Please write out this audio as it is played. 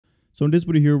So in this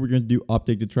video here, we're going to do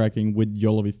object tracking with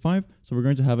YOLOv5. So we're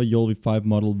going to have a YOLOv5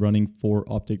 model running for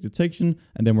object detection,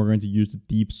 and then we're going to use the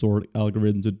DeepSORT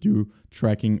algorithm to do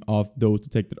tracking of those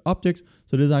detected objects.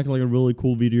 So this is actually like a really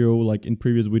cool video. Like in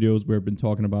previous videos, we've been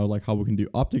talking about like how we can do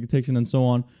object detection and so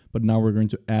on, but now we're going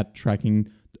to add tracking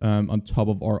on top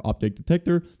of our object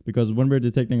detector, because when we're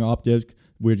detecting objects,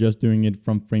 we're just doing it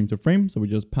from frame to frame. So we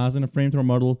just pass in a frame to our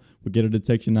model, we get a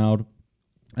detection out,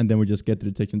 and then we just get the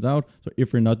detections out. So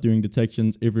if we're not doing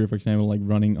detections, if we're, for example, like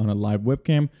running on a live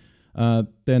webcam,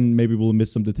 then maybe we'll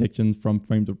miss some detections from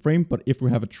frame to frame. But if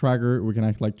we have a tracker, we can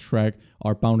actually like track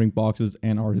our bounding boxes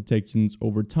and our detections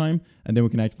over time. And then we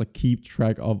can actually keep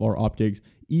track of our objects,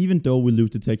 even though we lose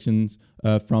detections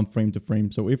from frame to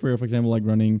frame. So if we're, for example, like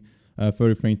running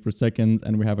 30 frames per second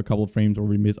and we have a couple of frames where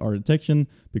we miss our detection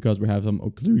because we have some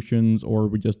occlusions, or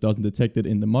we just doesn't detect it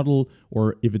in the model,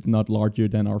 or if it's not larger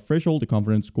than our threshold, the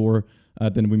confidence score,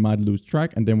 then we might lose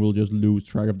track, and then we'll just lose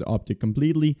track of the object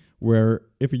completely. Where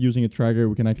if we're using a tracker,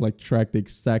 we can actually like track the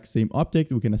exact same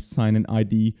object, we can assign an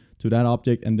ID to that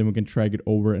object, and then we can track it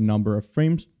over a number of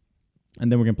frames,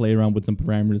 and then we can play around with some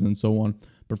parameters and so on.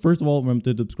 But first of all, remember to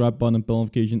hit the subscribe button and bell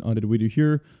notification under the video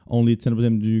here. Only 10%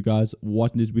 of you guys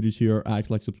watching these videos here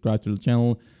actually like subscribe to the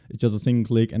channel. It's just a single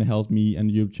click and it helps me and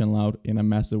the YouTube channel out in a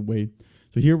massive way.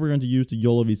 So here we're going to use the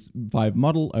YOLOv5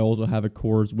 model. I also have a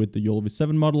course with the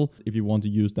YOLOv7 model. If you want to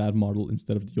use that model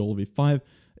instead of the YOLOv5,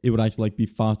 it would actually like be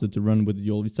faster to run with the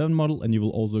YOLOv7 model, and you will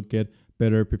also get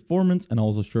better performance, and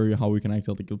also show you how we can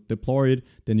actually deploy it.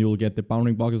 Then you will get the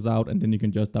bounding boxes out, and then you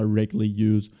can just directly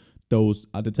use those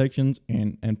detections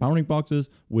and bounding boxes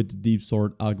with the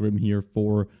DeepSORT algorithm here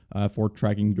for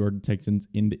tracking your detections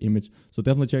in the image. So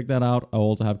definitely check that out. I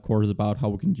also have courses about how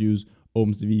we can use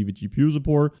OpenCV with GPU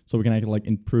support, so we can actually like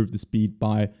improve the speed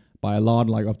by a lot,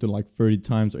 like up to like 30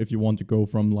 times. So if you want to go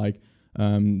from like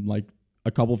a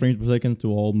couple frames per second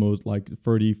to almost like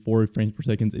 30, 40 frames per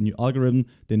second in your algorithm,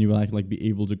 then you will actually like be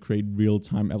able to create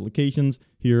real-time applications.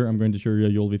 Here, I'm going to show you a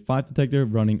YOLOv5 detector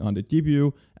running on the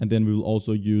GPU, and then we will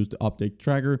also use the object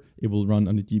tracker. It will run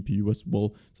on the GPU as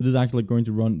well. So this is actually going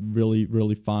to run really,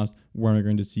 really fast, where we're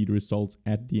going to see the results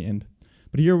at the end.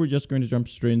 But here we're just going to jump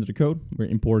straight into the code. We're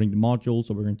importing the module,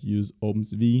 so we're going to use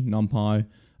OpenCV, NumPy,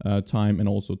 time, and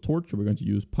also Torch. So we're going to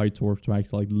use PyTorch to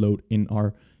actually like load in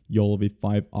our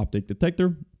YOLOv5 object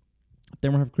detector.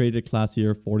 Then we have created a class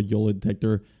here for the YOLO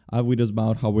detector. I have videos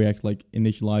about how we actually like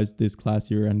initialize this class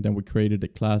here, and then we created a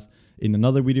class in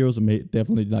another video, so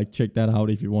definitely like check that out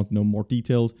if you want to know more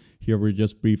details. Here we're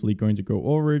just briefly going to go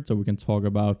over it so we can talk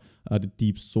about the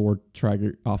DeepSORT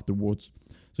tracker afterwards.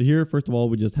 So here, first of all,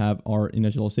 we just have our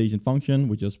initialization function.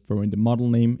 We just throw in the model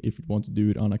name if you want to do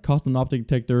it on a custom object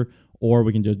detector, or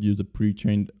we can just use the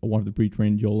pre-trained, one of the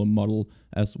pre-trained YOLO model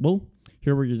as well.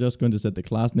 Here we're just going to set the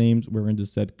class names. We're going to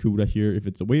set CUDA here if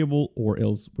it's available, or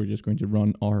else we're just going to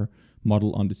run our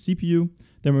model on the CPU.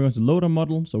 Then we're going to load our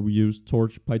model. So we use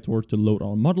PyTorch to load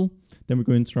our model. Then we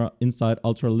go inside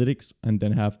Ultralytics, and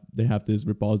then they have this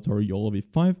repository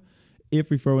YOLOv5. If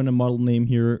we throw in a model name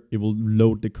here, it will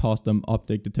load the custom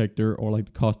object detector, or like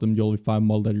the custom YOLOv5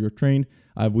 model that you're trained.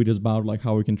 I have videos about like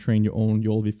how we can train your own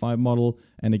YOLOv5 model.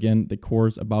 And again, the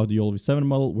course about the YOLOv7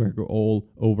 model, where we go all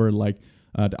over like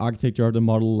the architecture of the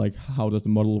model, like how does the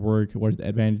model work, what is the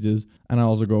advantages, and I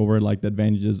also go over like the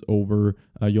advantages over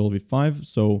YOLOv5.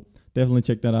 So definitely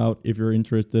check that out if you're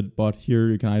interested. But here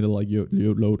you can either like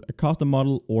load a custom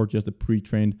model or just a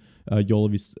pre-trained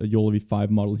YOLOv5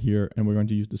 model here, and we're going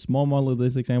to use the small model of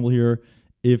this example here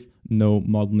if no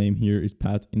model name here is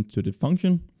passed into the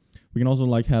function. We can also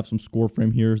like have some score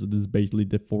frame here, so this is basically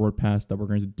the forward pass that we're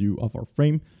going to do of our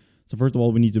frame. So first of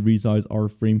all, we need to resize our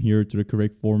frame here to the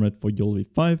correct format for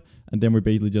YOLOv5, and then we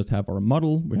basically just have our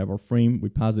model, we have our frame, we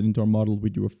pass it into our model, we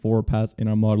do a forward pass in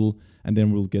our model, and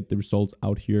then we'll get the results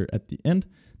out here at the end.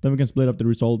 Then we can split up the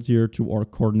results here to our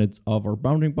coordinates of our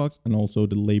bounding box, and also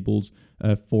the labels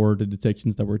for the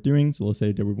detections that we're doing. So let's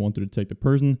say that we want to detect a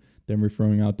person, then we're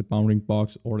throwing out the bounding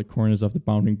box or the coordinates of the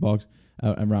bounding box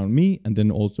around me, and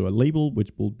then also a label,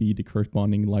 which will be the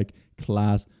corresponding like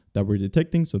class that we're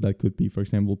detecting. So that could be, for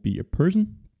example, be a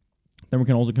person. Then we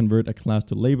can also convert a class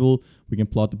to label. We can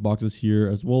plot the boxes here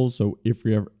as well. So if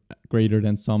we have greater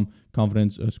than some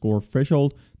confidence score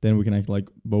threshold, then we can actually like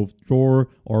both draw,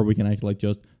 or we can actually like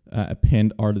just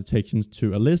append our detections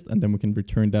to a list, and then we can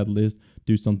return that list,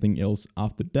 do something else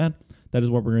after that. That is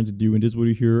what we're going to do in this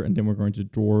video here, and then we're going to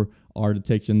draw our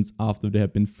detections after they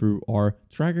have been through our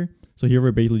tracker. So here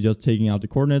we're basically just taking out the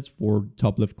coordinates for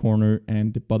top left corner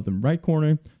and the bottom right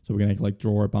corner. So we're going to like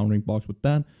draw a bounding box with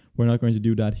that. We're not going to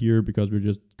do that here because we're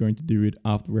just going to do it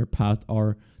after we're passed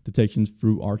our detections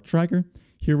through our tracker.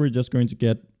 Here we're just going to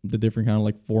get the different kind of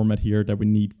like format here that we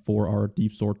need for our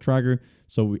DeepSORT tracker.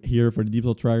 So here for the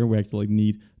DeepSORT tracker, we actually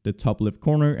need the top left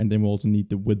corner, and then we also need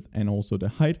the width and also the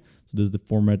height. So this is the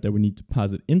format that we need to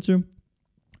pass it into.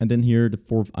 And then here, the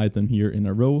fourth item here in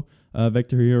a row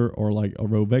vector here, or like a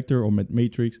row vector or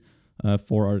matrix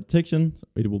for our detection,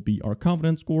 it will be our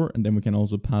confidence score. And then we can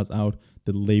also pass out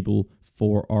the label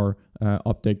for our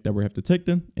object that we have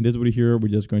detected. In this video here, we're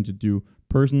just going to do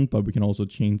person, but we can also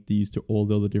change these to all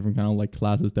the other different kind of like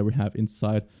classes that we have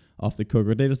inside of the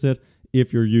Coco dataset.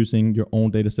 If you're using your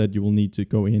own dataset, you will need to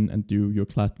go in and do your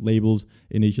class labels,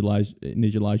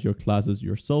 initialize your classes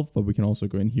yourself, but we can also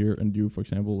go in here and do, for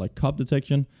example, like cop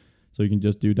detection. So you can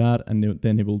just do that, and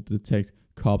then it will detect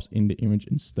cops in the image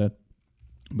instead.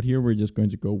 But here we're just going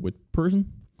to go with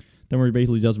person. Then we're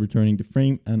basically just returning the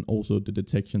frame and also the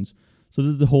detections. So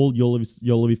this is the whole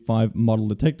YOLOv5 model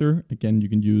detector. Again, you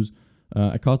can use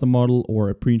a custom model or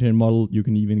a pre-trained model. You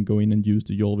can even go in and use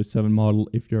the YOLOv7 model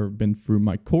if you've been through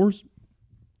my course.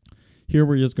 Here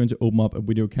we're just going to open up a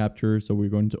video capture. So we're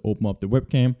going to open up the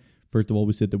webcam. First of all,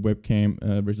 we set the webcam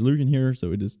resolution here.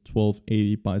 So it is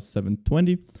 1280 by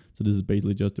 720. So this is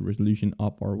basically just the resolution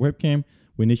of our webcam.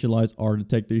 We initialize our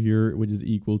detector here, which is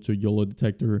equal to YOLO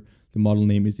detector. The model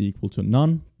name is equal to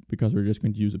none, because we're just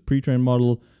going to use a pre-trained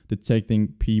model detecting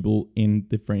people in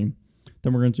the frame.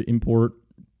 Then we're going to import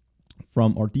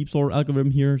from our DeepSORT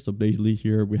algorithm here. So basically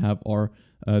here we have our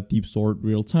DeepSORT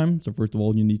real time. So first of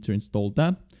all, you need to install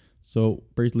that. So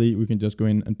basically we can just go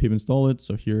in and pip install it.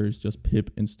 So here is just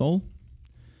pip install.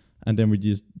 And then we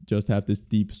just have this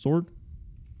DeepSORT.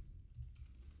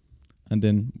 And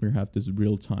then we have this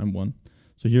real time one.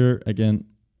 So here again,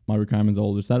 my requirements are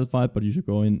already satisfied, but you should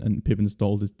go in and pip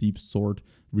install this DeepSORT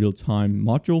real time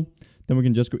module. Then we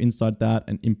can just go inside that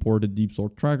and import the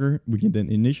DeepSORT tracker. We can then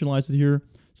initialize it here.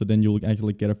 So then you'll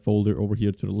actually get a folder over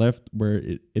here to the left where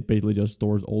it basically just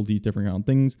stores all these different kind of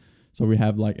things. So we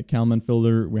have like a Kalman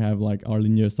filter, we have like our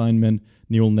linear assignment,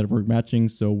 neural network matching.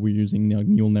 So we're using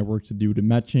neural network to do the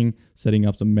matching, setting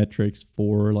up some metrics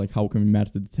for like how can we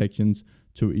match the detections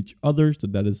to each other. So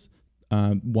that is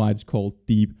why it's called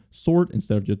DeepSORT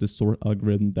instead of just the sort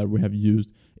algorithm that we have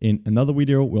used in another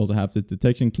video. We also have the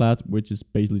detection class, which is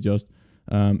basically just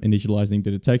initializing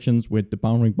the detections with the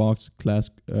bounding box, class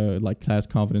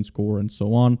confidence score, and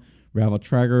so on. We have a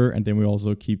tracker, and then we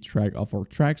also keep track of our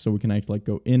tracks, so we can actually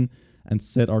go in and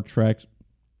set our tracks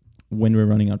when we're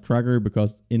running our tracker,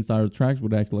 because inside our tracks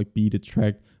would actually be the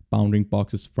tracked bounding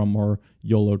boxes from our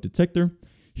YOLO detector.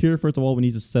 Here, first of all, we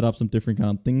need to set up some different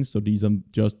kind of things. So these are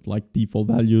just like default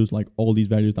values, like all these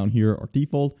values down here are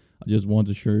default. I just want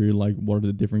to show you like what are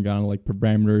the different kind of like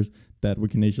parameters that we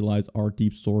can initialize our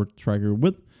DeepSORT tracker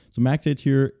with. So max age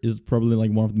here is probably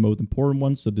like one of the most important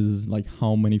ones. So this is like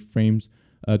how many frames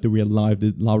do we allow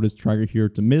this tracker here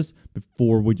to miss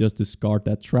before we just discard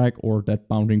that track or that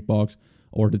bounding box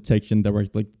or detection that we're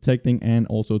like detecting and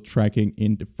also tracking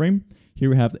in the frame. Here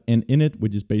we have the n init,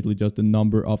 which is basically just the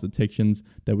number of detections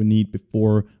that we need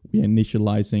before we are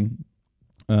initializing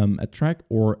a track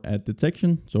or a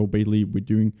detection. So basically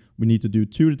we need to do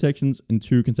 2 detections in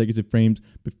 2 consecutive frames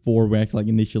before we're actually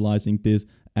like initializing this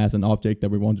as an object that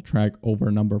we want to track over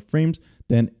a number of frames.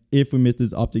 Then if we miss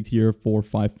this object here for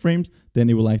 5 frames, then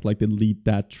it will actually like delete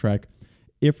that track.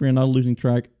 If we're not losing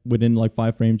track within like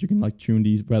 5 frames, you can like tune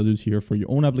these values here for your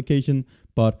own application.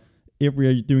 But if we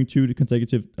are doing 2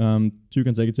 consecutive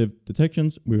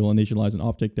detections, we will initialize an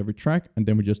object that we track, and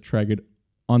then we just track it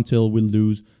until we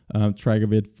lose track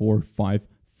of it for 5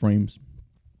 frames.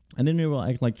 And then we will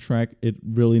act like track it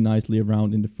really nicely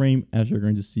around in the frame, as you're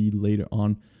going to see later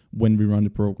on when we run the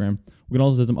program. We can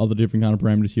also set some other different kind of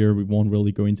parameters here. We won't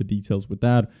really go into details with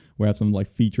that. We have some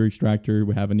like feature extractor.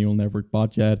 We have a neural network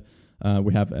budget.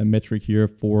 We have a metric here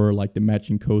for like the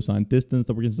matching cosine distance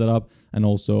that we can set up, and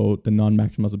also the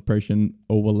non-maximal suppression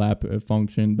overlap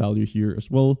function value here as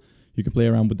well. You can play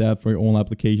around with that for your own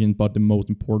application, but the most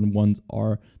important ones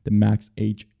are the max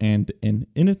age and the n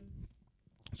init.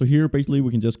 So here basically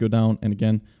we can just go down, and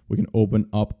again we can open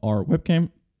up our webcam.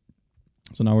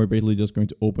 So now we're basically just going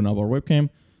to open up our webcam.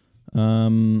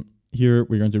 Here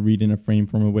we're going to read in a frame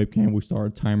from a webcam. We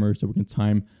start a timer so we can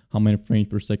time how many frames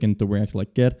per second do we actually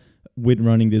like get with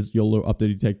running this YOLO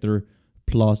update detector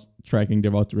plus tracking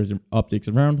the objects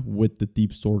around with the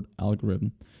DeepSORT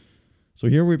algorithm. So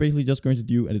here we're basically just going to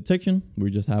do a detection. We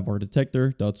just have our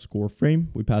detector.score frame.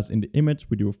 We pass in the image,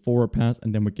 we do a forward pass,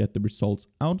 and then we get the results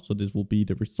out. So this will be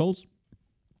the results.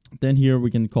 Then here we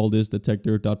can call this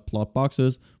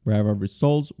detector.plotBoxes. We have our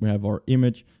results, we have our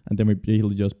image, and then we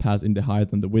basically just pass in the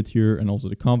height and the width here, and also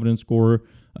the confidence score.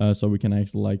 So we can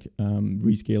actually like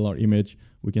rescale our image.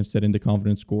 We can set in the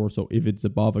confidence score. So if it's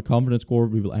above a confidence score,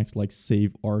 we will actually like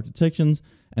save our detections.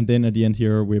 And then at the end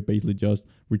here, we're basically just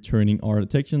returning our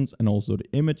detections and also the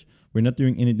image. We're not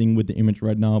doing anything with the image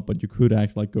right now, but you could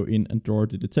actually like go in and draw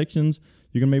the detections.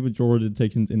 You can maybe draw the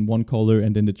detections in one color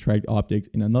and then the tracked object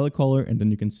in another color. And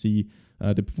then you can see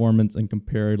the performance and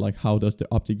compare like how does the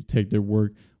object detector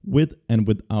work with and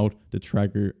without the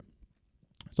tracker.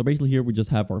 So basically here we just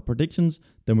have our predictions.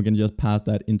 Then we can just pass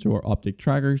that into our object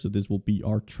tracker. So this will be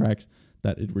our tracks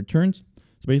that it returns.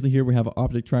 So basically here we have an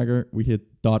object tracker. We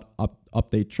hit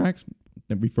 .update tracks.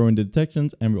 Then we throw in the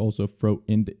detections and we also throw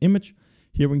in the image.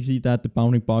 Here we can see that the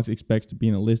bounding box expects to be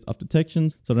in a list of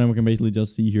detections. So then we can basically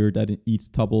just see here that in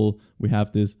each tuple we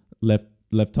have this left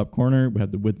top corner, we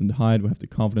have the width and the height, we have the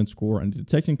confidence score and the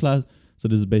detection class. So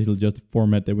this is basically just the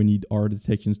format that we need our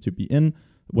detections to be in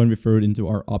when we throw it into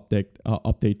our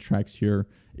update tracks here.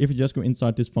 If you just go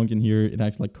inside this function here, it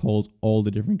actually calls all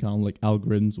the different kind of like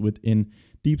algorithms within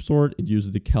DeepSORT. It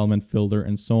uses the Kalman filter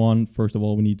and so on. First of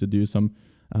all, we need to do some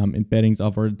embeddings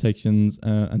of our detections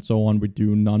and so on. We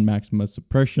do non-maximum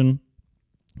suppression.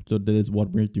 So that is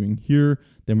what we're doing here.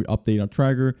 Then we update our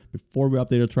tracker. Before we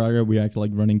update our tracker, we actually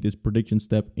like running this prediction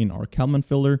step in our Kalman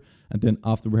filter. And then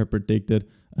after we have predicted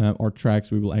our tracks,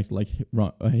 we will actually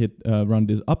like run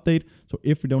this update. So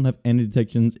if we don't have any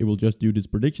detections, it will just do this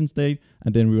prediction state.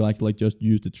 And then we will actually like just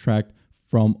use the track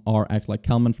from our actual like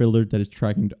Kalman filter that is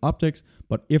tracking the objects.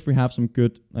 But if we have some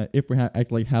good,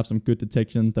 actually have some good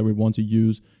detections that we want to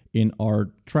use in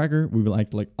our tracker, we will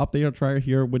actually like update our tracker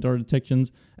here with our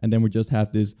detections, and then we just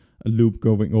have this loop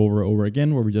going over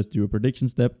again where we just do a prediction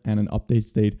step and an update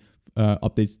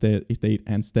state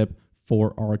and step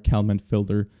for our Kalman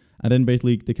filter. And then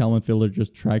basically the Kalman filter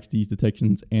just tracks these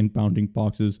detections and bounding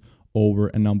boxes over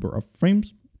a number of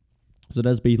frames. So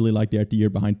that's basically like the idea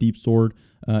behind DeepSORT.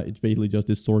 It's basically just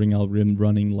this sorting algorithm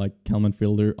running like Kalman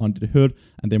filter under the hood,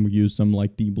 and then we use some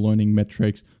like deep learning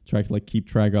metrics to actually like keep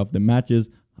track of the matches,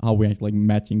 how we actually like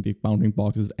matching the bounding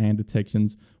boxes and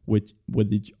detections with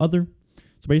each other.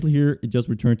 So basically here it just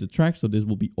returns the track. So this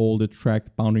will be all the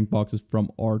tracked bounding boxes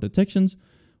from our detections.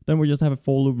 Then we just have a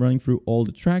for loop running through all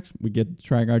the tracks. We get the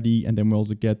track ID, and then we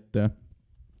also get the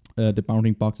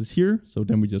bounding boxes here. So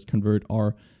then we just convert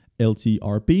our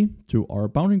LTRB to our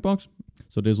bounding box.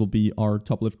 So this will be our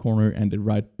top left corner and the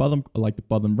right bottom, like the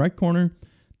bottom right corner.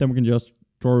 Then we can just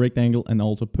draw a rectangle and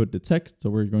also put the text.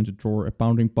 So we're going to draw a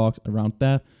bounding box around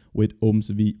that with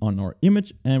OpenCV on our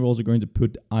image. And we're also going to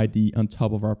put the ID on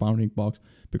top of our bounding box,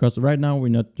 because right now we're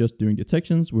not just doing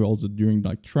detections, we're also doing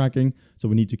like tracking. So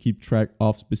we need to keep track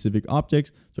of specific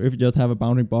objects. So if you just have a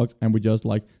bounding box and we just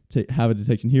like have a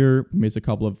detection here, miss a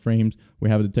couple of frames, we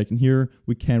have a detection here,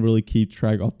 we can't really keep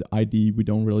track of the ID. We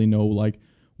don't really know like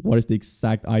what is the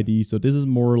exact ID. So this is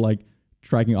more like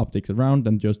tracking objects around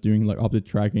than just doing like object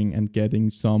tracking and getting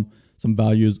some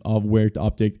values of where the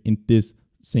object in this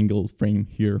single frame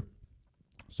here.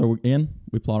 So again,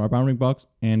 we plot our bounding box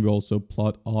and we also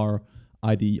plot our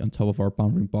ID on top of our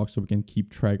bounding box so we can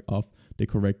keep track of the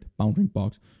correct bounding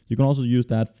box. You can also use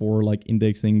that for like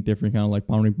indexing different kind of like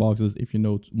bounding boxes. If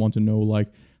you want to know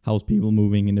like how's people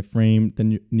moving in the frame,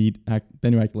 then you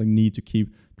actually need to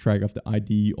keep track of the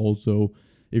ID. Also,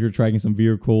 if you're tracking some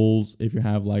vehicles, if you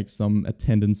have like some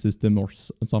attendance system or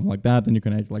something like that, then you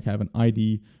can actually like have an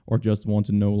ID, or just want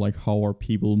to know like how are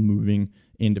people moving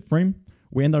in the frame.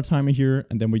 We end our timer here,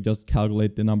 and then we just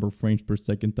calculate the number of frames per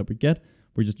second that we get.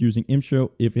 We're just using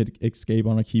imshow. If it escape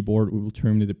on our keyboard, we will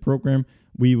terminate the program.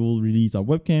 We will release our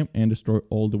webcam and destroy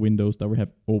all the windows that we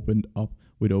have opened up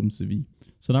with OpenCV.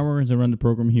 So now we're going to run the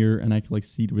program here and actually like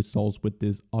see the results with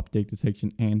this object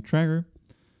detection and tracker.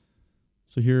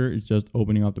 So here it's just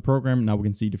opening up the program. Now we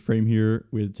can see the frame here.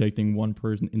 We're detecting one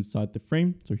person inside the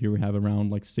frame. So here we have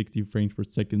around like 60 frames per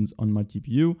second on my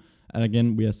GPU. And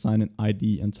again, we assign an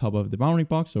ID on top of the bounding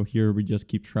box. So here we just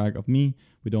keep track of me.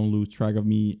 We don't lose track of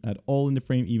me at all in the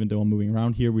frame, even though I'm moving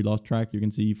around here. We lost track, you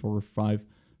can see, for 5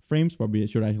 frames, but we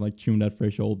should actually like tune that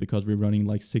threshold because we're running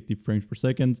like 60 frames per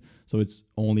second. So it's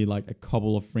only like a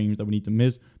couple of frames that we need to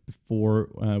miss before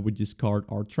we discard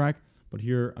our track. But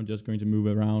here I'm just going to move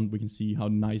around. We can see how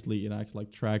nicely it actually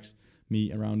like tracks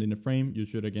me around in the frame. You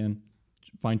should again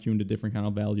fine tune the different kind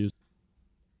of values.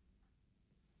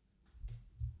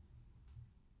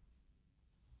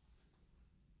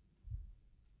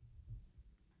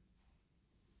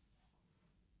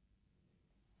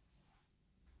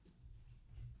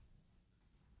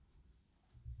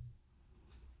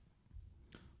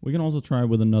 We can also try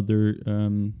with another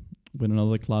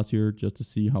class here just to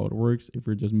see how it works if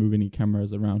we're just moving the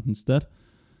cameras around instead.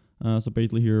 So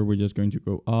basically here we're just going to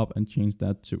go up and change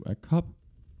that to a cup.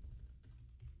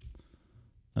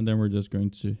 And then we're just going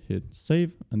to hit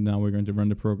save. And now we're going to run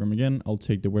the program again. I'll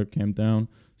take the webcam down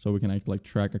so we can actually like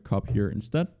track a cup here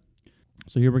instead.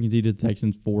 So here we can see the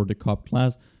detections for the cup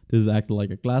class. This is actually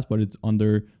like a class, but it's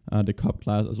under the cup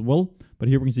class as well. But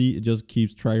here we can see it just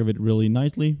keeps track of it really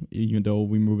nicely, even though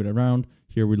we move it around.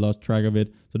 Here we lost track of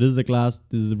it. So this is a class.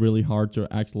 This is really hard to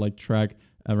actually like track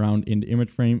around in the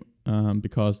image frame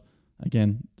because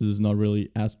again, this is not really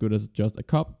as good as just a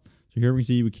cup. So here we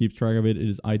see we keep track of it. It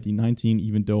is ID 19,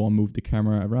 even though I move the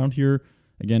camera around here.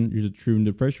 Again, you just tune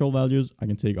the threshold values. I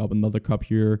can take up another cup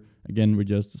here. Again, we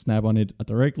just snap on it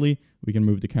directly. We can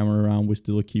move the camera around. We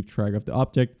still keep track of the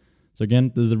object. So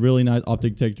again, this is a really nice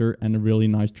object detector and a really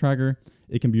nice tracker.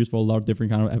 It can be used for a lot of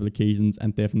different kind of applications,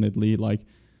 and definitely like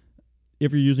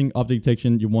if you're using object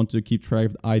detection, you want to keep track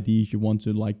of the IDs, you want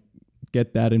to like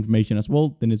get that information as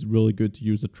well, then it's really good to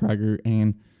use the tracker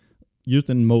and used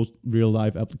in most real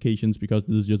life applications because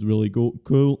this is just really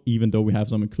cool. Even though we have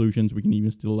some occlusions, we can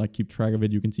even still like keep track of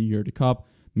it. You can see here the cup,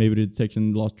 maybe the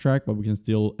detection lost track, but we can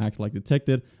still act like detect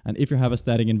it. And if you have a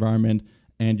static environment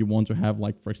and you want to have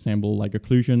like, for example, like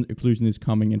occlusion is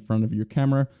coming in front of your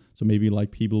camera. So maybe like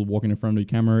people walking in front of your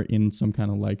camera in some kind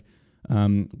of like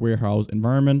warehouse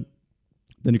environment,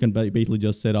 then you can basically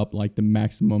just set up like the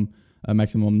maximum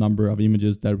number of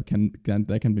images that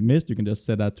can be missed. You can just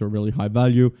set that to a really high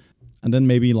value. And then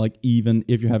maybe like even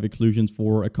if you have occlusions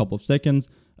for a couple of seconds,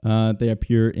 they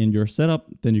appear in your setup,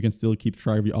 then you can still keep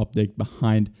track of your object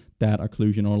behind that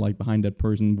occlusion or like behind that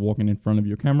person walking in front of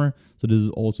your camera. So this is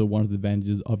also one of the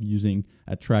advantages of using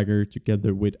a tracker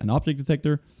together with an object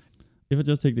detector. If I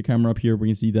just take the camera up here, we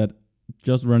can see that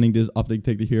just running this object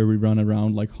detector here, we run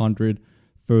around like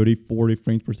 130, 40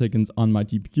 frames per second on my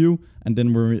GPU. And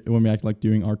then when we actually like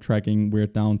doing our tracking, we're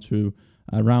down to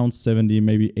around 70,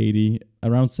 maybe 80,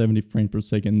 around 70 frames per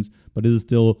second. But this is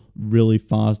still really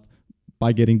fast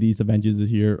by getting these advantages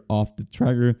here of the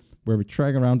tracker, where we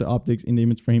track around the objects in the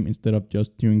image frame instead of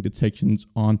just doing detections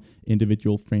on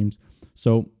individual frames.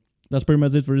 So that's pretty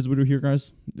much it for this video here,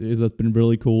 guys. It has been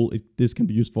really cool. This can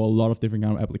be used for a lot of different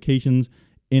kind of applications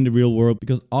in the real world,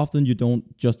 because often you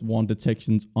don't just want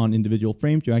detections on individual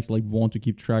frames. You actually like want to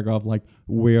keep track of like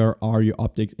where are your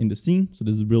objects in the scene. So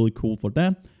this is really cool for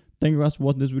that. Thank you guys for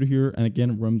watching this video here. And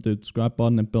again, remember the subscribe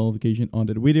button and bell notification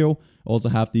under the video. I also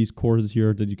have these courses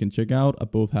here that you can check out. I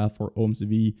both have for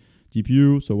OpenCV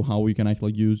GPU, so how we can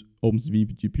actually use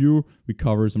OpenCV GPU. We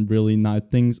cover some really nice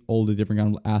things, all the different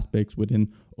kind of aspects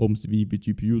within OpenCV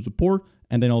GPU support.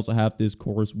 And then also have this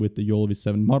course with the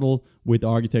YOLOv5 model, with the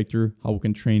architecture, how we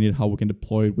can train it, how we can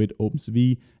deploy it with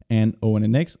OpenCV and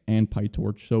ONNX and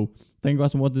PyTorch. So thank you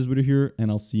guys for watching this video here, and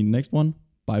I'll see you in the next one.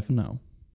 Bye for now.